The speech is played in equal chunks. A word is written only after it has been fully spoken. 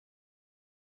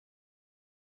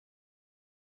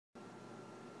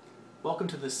Welcome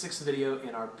to the sixth video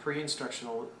in our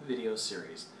pre-instructional video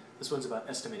series. This one's about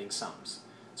estimating sums.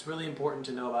 It's really important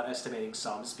to know about estimating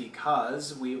sums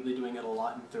because we will be doing it a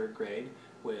lot in third grade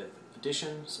with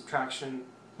addition, subtraction,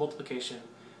 multiplication,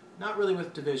 not really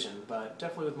with division, but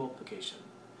definitely with multiplication.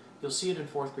 You'll see it in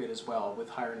fourth grade as well with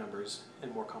higher numbers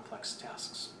and more complex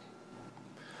tasks.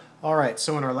 Alright,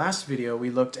 so in our last video we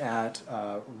looked at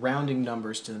rounding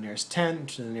numbers to the nearest 10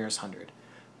 to the nearest 100.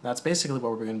 That's basically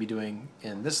what we're going to be doing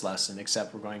in this lesson,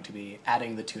 except we're going to be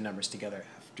adding the two numbers together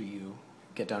after you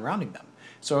get done rounding them.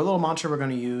 So our little mantra we're going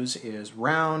to use is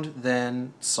round,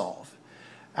 then solve.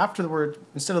 After the word,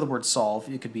 instead of the word solve,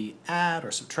 it could be add or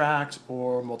subtract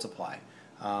or multiply.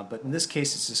 But in this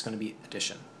case it's just going to be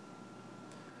addition.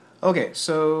 Okay,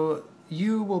 so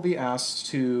you will be asked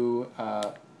to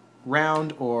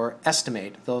round or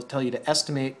estimate. They'll tell you to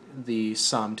estimate the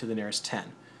sum to the nearest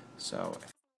 10. So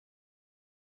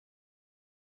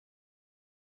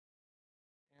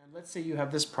let's say you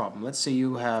have this problem. Let's say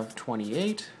you have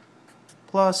 28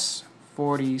 plus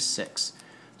 46.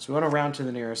 So we want to round to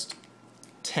the nearest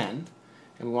 10,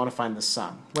 and we want to find the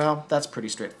sum. Well, that's pretty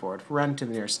straightforward. If we're rounding to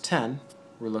the nearest 10,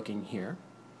 we're looking here.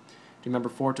 Do you remember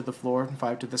 4 to the floor and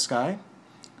 5 to the sky?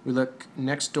 We look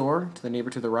next door to the neighbor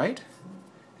to the right,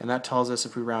 and that tells us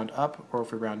if we round up or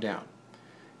if we round down.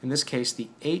 In this case, the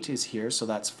 8 is here, so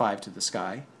that's 5 to the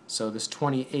sky. So this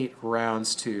 28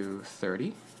 rounds to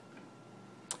 30.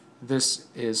 This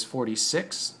is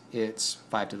 46. It's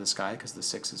 5 to the sky because the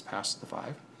 6 is past the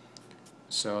 5.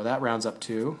 So that rounds up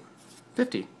to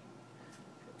 50.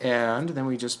 And then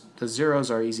we just, the zeros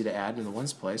are easy to add in the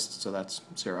ones place, so that's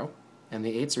 0. And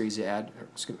the 8s are easy to add,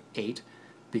 8,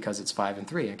 because it's 5 and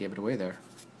 3. I gave it away there.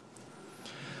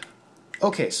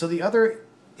 Okay, so the other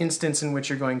instance in which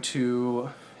you're going to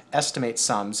estimate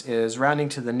sums is rounding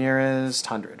to the nearest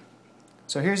 100.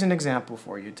 So here's an example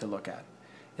for you to look at.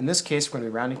 In this case, we're going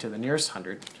to be rounding to the nearest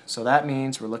 100, so that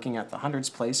means we're looking at the hundreds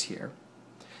place here.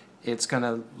 It's going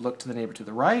to look to the neighbor to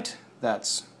the right.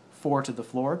 That's 4 to the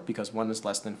floor because 1 is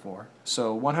less than 4.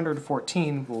 So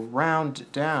 114 will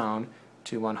round down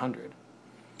to 100.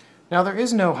 Now there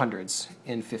is no hundreds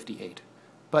in 58,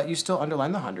 but you still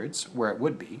underline the hundreds where it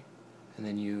would be, and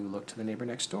then you look to the neighbor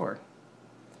next door.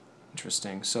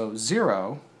 Interesting. So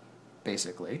 0,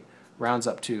 basically, rounds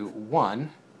up to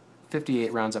 1.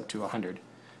 58 rounds up to 100.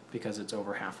 Because it's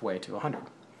over halfway to 100.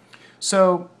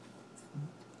 So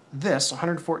this,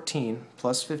 114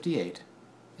 plus 58,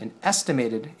 an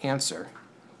estimated answer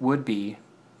would be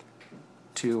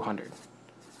 200.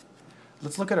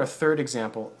 Let's look at our third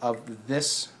example of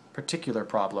this particular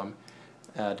problem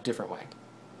a different way.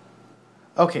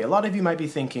 Okay, a lot of you might be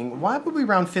thinking, why would we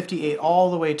round 58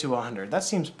 all the way to 100? That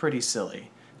seems pretty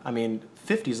silly. I mean,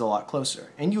 50 is a lot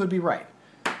closer, and you would be right.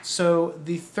 So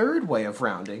the third way of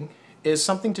rounding is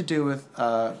something to do with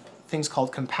things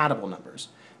called compatible numbers.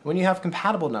 When you have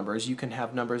compatible numbers, you can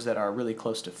have numbers that are really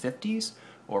close to 50s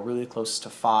or really close to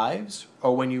 5s,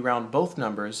 or when you round both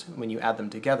numbers, when you add them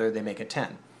together, they make a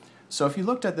 10. So if you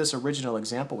looked at this original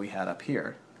example we had up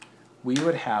here, we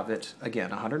would have it, again,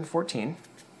 114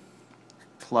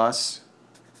 plus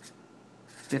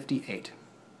 58.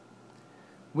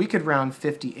 We could round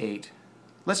 58.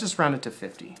 Let's just round it to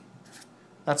 50.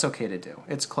 That's okay to do.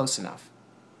 It's close enough.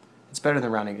 It's better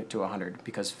than rounding it to 100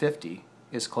 because 50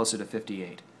 is closer to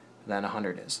 58 than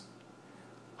 100 is.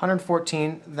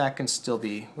 114, that can still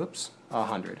be,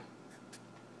 100.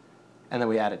 And then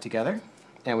we add it together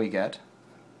and we get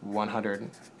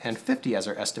 150 as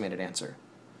our estimated answer.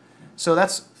 So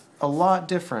that's a lot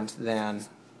different than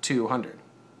 200.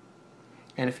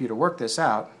 And if you were to work this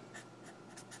out,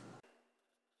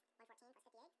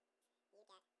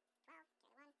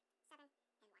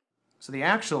 so the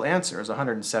actual answer is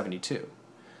 172.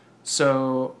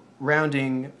 So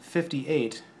rounding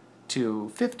 58 to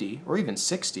 50, or even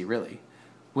 60 really,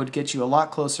 would get you a lot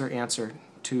closer answer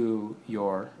to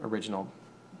your original.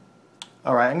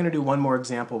 Alright, I'm going to do one more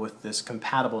example with this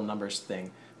compatible numbers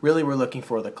thing. Really we're looking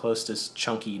for the closest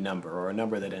chunky number, or a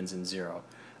number that ends in 0.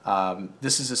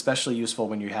 This is especially useful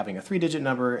when you're having a 3-digit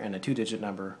number and a 2-digit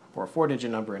number, or a 4-digit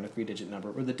number and a 3-digit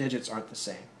number, where the digits aren't the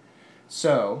same.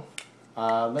 So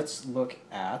let's look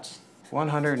at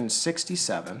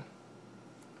 167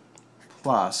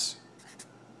 plus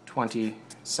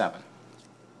 27.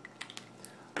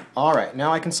 Alright,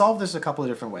 now I can solve this a couple of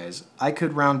different ways. I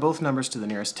could round both numbers to the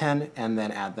nearest 10 and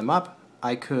then add them up.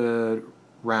 I could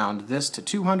round this to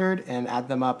 200 and add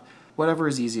them up. Whatever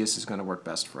is easiest is going to work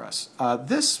best for us.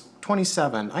 This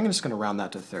 27, I'm just going to round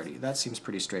that to 30. That seems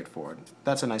pretty straightforward.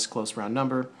 That's a nice close round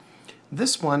number.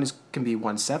 This one can be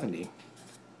 170.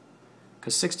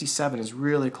 because 67 is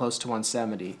really close to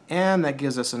 170, and that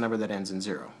gives us a number that ends in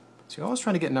 0. So you're always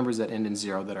trying to get numbers that end in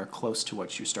 0 that are close to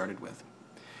what you started with.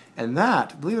 And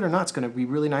that, believe it or not, is going to be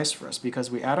really nice for us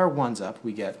because we add our 1's up,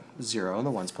 we get 0 in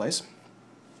the 1's place.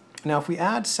 Now if we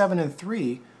add 7 and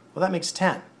 3, well, that makes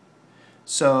 10.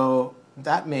 So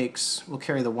that makes, we'll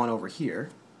carry the 1 over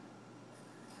here.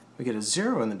 We get a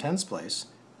 0 in the 10's place,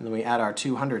 and then we add our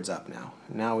 200's up now.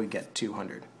 Now we get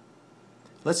 200.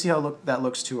 Let's see how that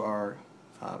looks to our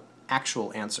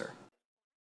actual answer.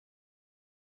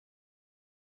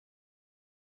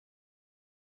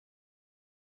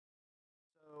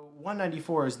 So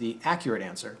 194 is the accurate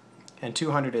answer, and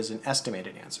 200 is an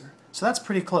estimated answer. So that's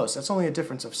pretty close. That's only a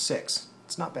difference of 6.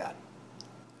 It's not bad.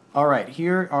 Alright,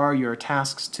 here are your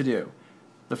tasks to do.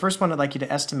 The first one, I'd like you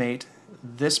to estimate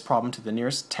this problem to the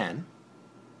nearest 10.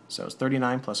 So it's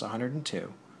 39 plus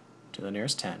 102 to the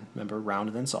nearest 10. Remember, round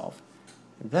and then solve.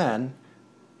 And then,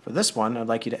 for this one, I'd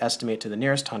like you to estimate to the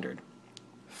nearest 100.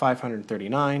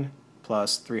 539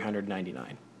 plus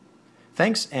 399.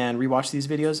 Thanks, and rewatch these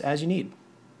videos as you need.